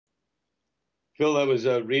Phil, that was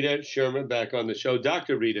Rita Sherma back on the show.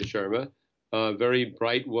 Dr. Rita Sherma, a very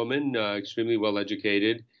bright woman, extremely well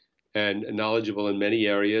educated and knowledgeable in many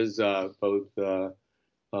areas, both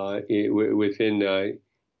within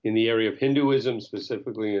in the area of Hinduism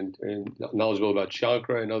specifically, and knowledgeable about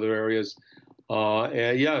chakra and other areas.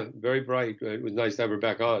 And yeah, very bright. It was nice to have her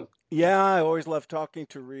back on. Yeah, I always love talking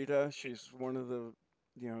to Rita. She's one of the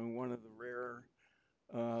rare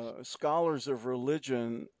scholars of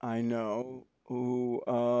religion I know who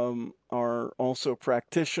are also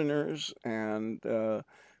practitioners and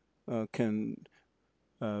can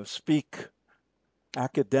speak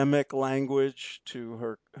academic language to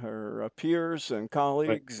her peers and Right.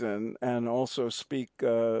 colleagues, and also speak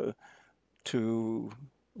to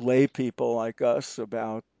lay people like us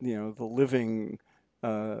about the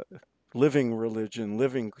uh, living religion,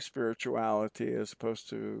 living spirituality, as opposed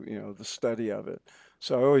to the study of it.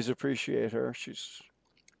 So I always appreciate her.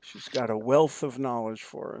 She's got a wealth of knowledge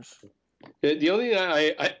for us. The only thing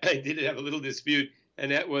I did have a little dispute, and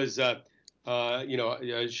that was,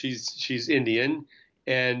 she's Indian,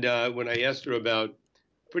 and when I asked her about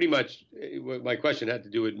pretty much my question had to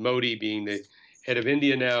do with Modi being the head of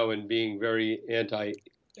India now and being very anti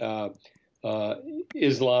uh, uh,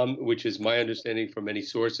 Islam, which is my understanding from many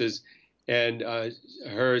sources, and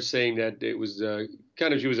her saying that it was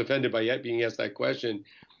kind of she was offended by being asked that question,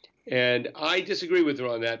 and I disagree with her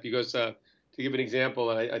on that because, to give an example,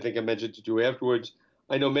 I think I mentioned to you afterwards,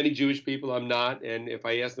 I know many Jewish people, I'm not. And if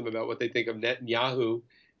I ask them about what they think of Netanyahu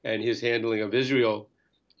and his handling of Israel,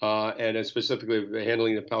 and specifically the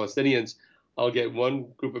handling of Palestinians, I'll get one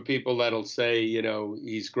group of people that'll say,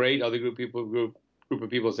 he's great. Other group of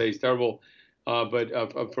people say he's terrible. But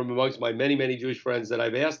from amongst my many, many Jewish friends that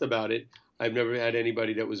I've asked about it, I've never had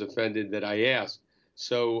anybody that was offended that I asked.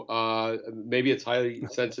 So maybe it's highly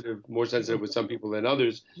sensitive, more sensitive with some people than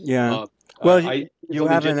others. Yeah. Uh, Well, it's a you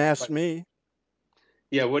haven't legitimate asked question. me.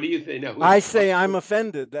 Yeah, what do you think? No, I say I'm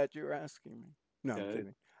offended that you're asking me. No, I'm uh,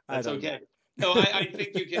 kidding. I that's don't okay. know. No, I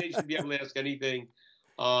think you can should be able to ask anything,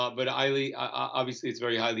 but obviously it's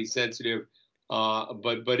very highly sensitive.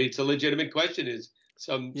 But it's a legitimate question. Is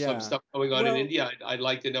some Yeah. stuff going on in Well, India? I'd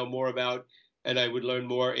like to know more about, and I would learn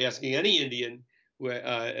more asking any Indian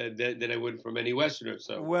than I would from any Westerner.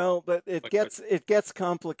 So but my it gets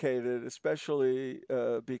complicated, especially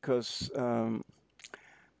because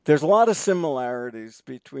there's a lot of similarities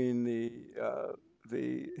between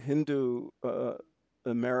the Hindu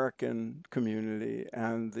American community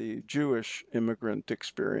and the Jewish immigrant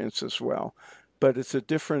experience as well, but it's a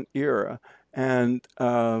different era. And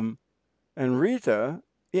and Rita,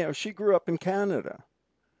 she grew up in Canada.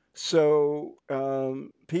 So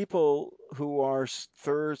people who are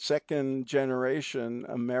third, second generation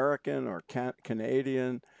American or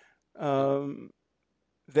Canadian, question. um,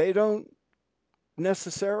 they don't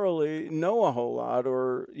necessarily know a whole lot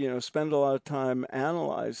or spend a lot of time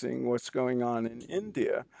analyzing what's going on in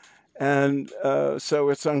India. And so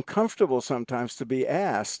it's uncomfortable sometimes to be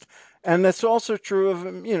asked. And that's also true of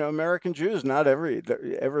American Jews. Not every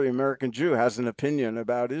American Jew has an opinion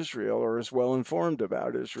about Israel or is well informed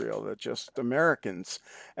about Israel. They're just Americans.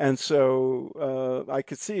 And so I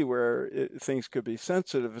could see where things could be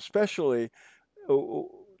sensitive, especially uh,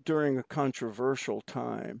 during a controversial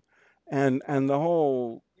time. And the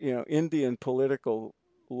whole Indian political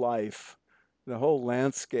life, the whole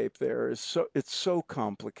landscape there is it's so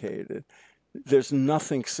complicated. There's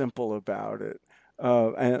nothing simple about it.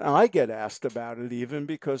 And I get asked about it even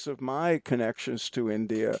because of my connections to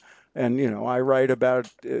India. And, I write about,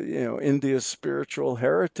 India's spiritual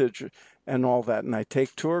heritage and all that. And I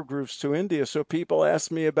take tour groups to India. So people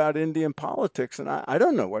ask me about Indian politics, and I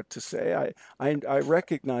don't know what to say. I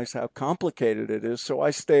recognize how complicated it is, so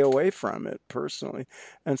I stay away from it personally.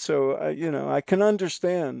 And so, I can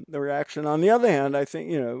understand the reaction. On the other hand, I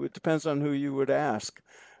think, it depends on who you would ask.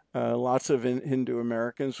 Lots of Hindu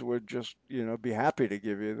Americans would just, be happy to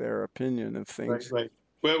give you their opinion of Right, things. right.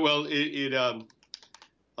 Well,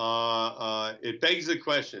 it begs the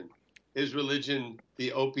question: is religion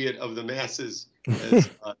the opiate of the masses? As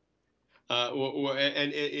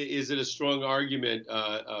and is it a strong argument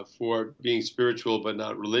for being spiritual but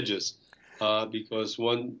not religious? Because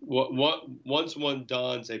once one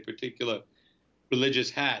dons a particular religious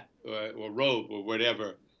hat or robe or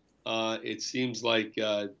whatever, it seems like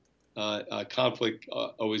conflict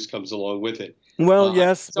always comes along with it. Well, I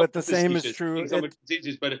yes, some but the same is facetious, true. being somewhat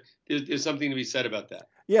facetious, but there's something to be said about that.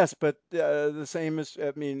 Yes, but the same is,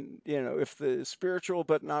 I mean, if the spiritual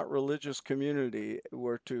but not religious community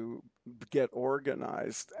were to get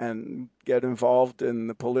organized and get involved in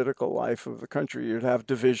the political life of the country, you'd have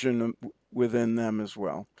division within them as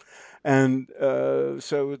well. And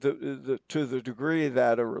so, to the degree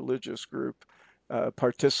that a religious group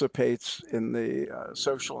participates in the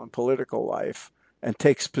social and political life and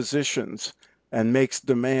takes positions and makes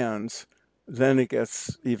demands, then it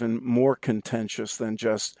gets even more contentious than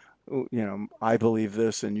just, I believe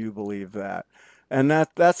this and you believe that. And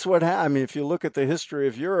that's what I mean, if you look at the history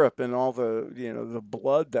of Europe and all the, the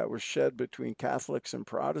blood that was shed between Catholics and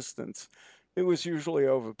Protestants, it was usually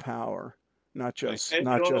over power, not Right. just And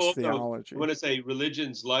not just also, I theology. want to say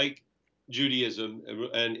religions like Judaism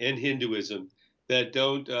and Hinduism that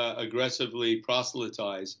don't aggressively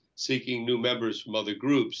proselytize, seeking new members from other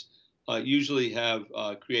groups, usually have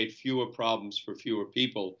create fewer problems for fewer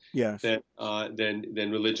people Yes.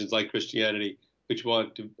 than religions like Christianity, which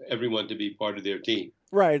want everyone to be part of their team.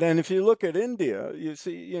 Right. And if you look at India, you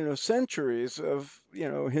see, centuries of,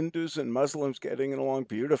 Hindus and Muslims getting along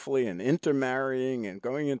beautifully and intermarrying and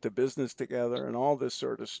going into business together and all this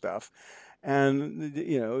sort of stuff. And,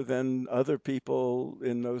 then other people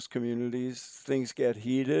in those communities, things get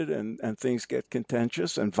heated and things get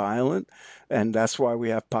contentious and violent. And that's why we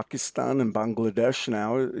have Pakistan and Bangladesh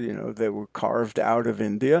now, they were carved out of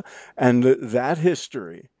India. And that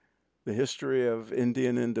history, the history of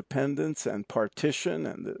Indian independence and partition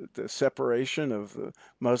and the separation of the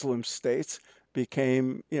Muslim states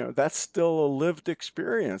became, that's still a lived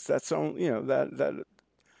experience. That's only,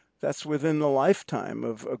 that's within the lifetime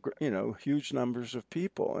of, huge numbers of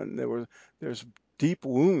people, and there's deep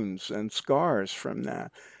wounds and scars from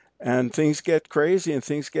that. And things get crazy and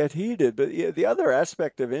things get heated. But the other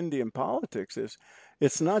aspect of Indian politics is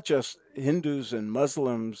it's not just Hindus and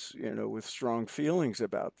Muslims, with strong feelings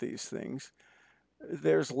about these things.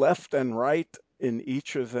 There's left and right in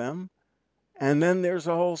each of them. And then there's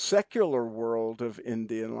a whole secular world of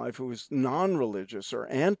Indian life who is non-religious or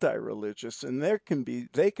anti-religious, and they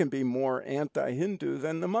can be more anti-Hindu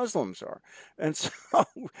than the Muslims are. And so,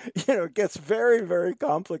 it gets very, very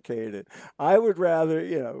complicated. I would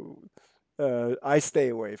rather, I stay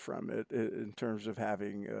away from it in terms of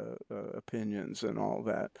having opinions and all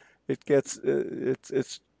that. It gets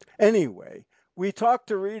it's anyway. We talked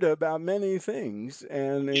to Rita about many things,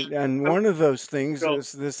 and Yeah, and one of those things so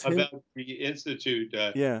is this hint. about the institute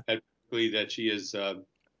Yeah, at Berkeley that she is a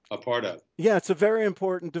part of. yeah, it's a very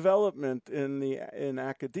important development in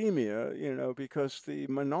academia, because the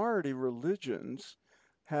minority religions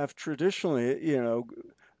have traditionally,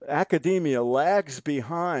 academia lags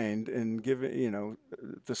behind in giving,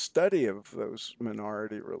 the study of those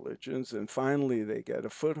minority religions, and finally they get a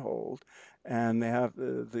foothold, and they have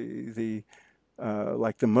the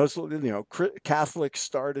like the Muslim, Catholics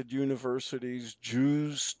started universities,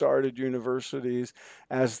 Jews started universities.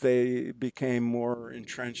 As they became more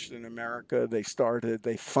entrenched in America, they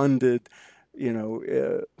funded,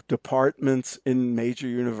 departments in major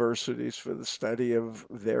universities for the study of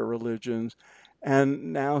their religions.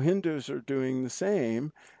 And now Hindus are doing the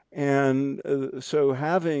same. And so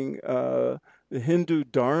having the Hindu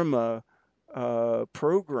Dharma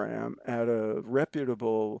program at a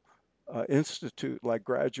reputable institute like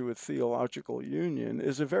Graduate Theological Union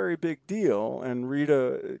is a very big deal. And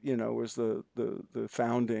Rita, was the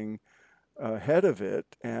founding head of it,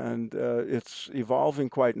 and it's evolving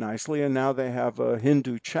quite nicely. And now they have a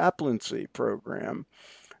Hindu chaplaincy program,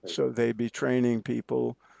 Right. so they be training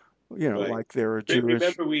people, Right. like they're a Jewish.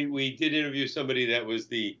 Remember, we did interview somebody that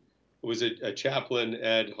was a chaplain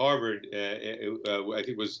at Harvard. I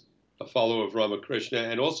think was a follower of Ramakrishna,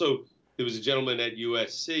 and also there was a gentleman at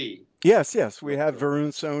USC. Yes, yes. We had Varun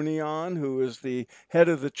Soni on, who is the head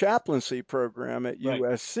of the chaplaincy program at Right.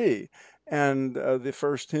 USC, and the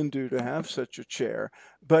first Hindu to have such a chair.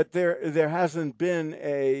 But there hasn't been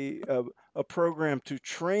a program to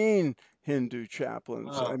train Hindu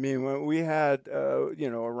chaplains. I Ah, mean, when we had a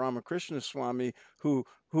Ramakrishna Swami who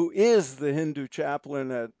is the Hindu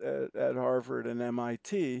chaplain at Harvard and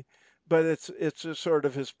MIT, but it's a sort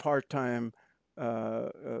of his part-time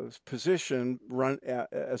position,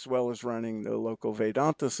 as well as running the local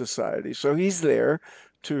Vedanta society. So he's there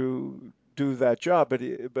to do that job,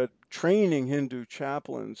 but training Hindu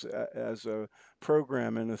chaplains as a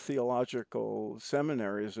program in a theological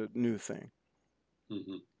seminary is a new thing.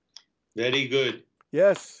 hmm, very good.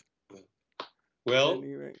 Yes. Well,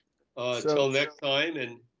 Anyway, till so next time,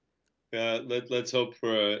 and let's hope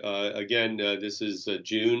for again. This is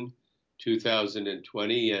June.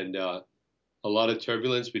 2020, and a lot of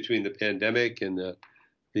turbulence between the pandemic and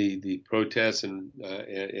the protests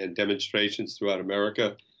and demonstrations throughout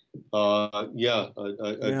America. Yeah,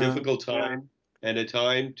 a Yeah. difficult time and a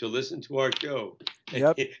time to listen to our show and,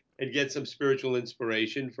 Yep. and get some spiritual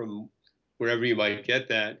inspiration from wherever you might get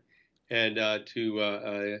that, and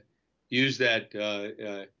to use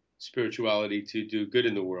that spirituality to do good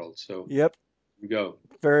in the world. So Yep. we go.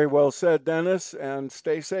 Very well said, Dennis. And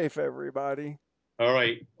stay safe, everybody. All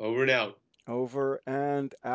right, over and out. Over and out.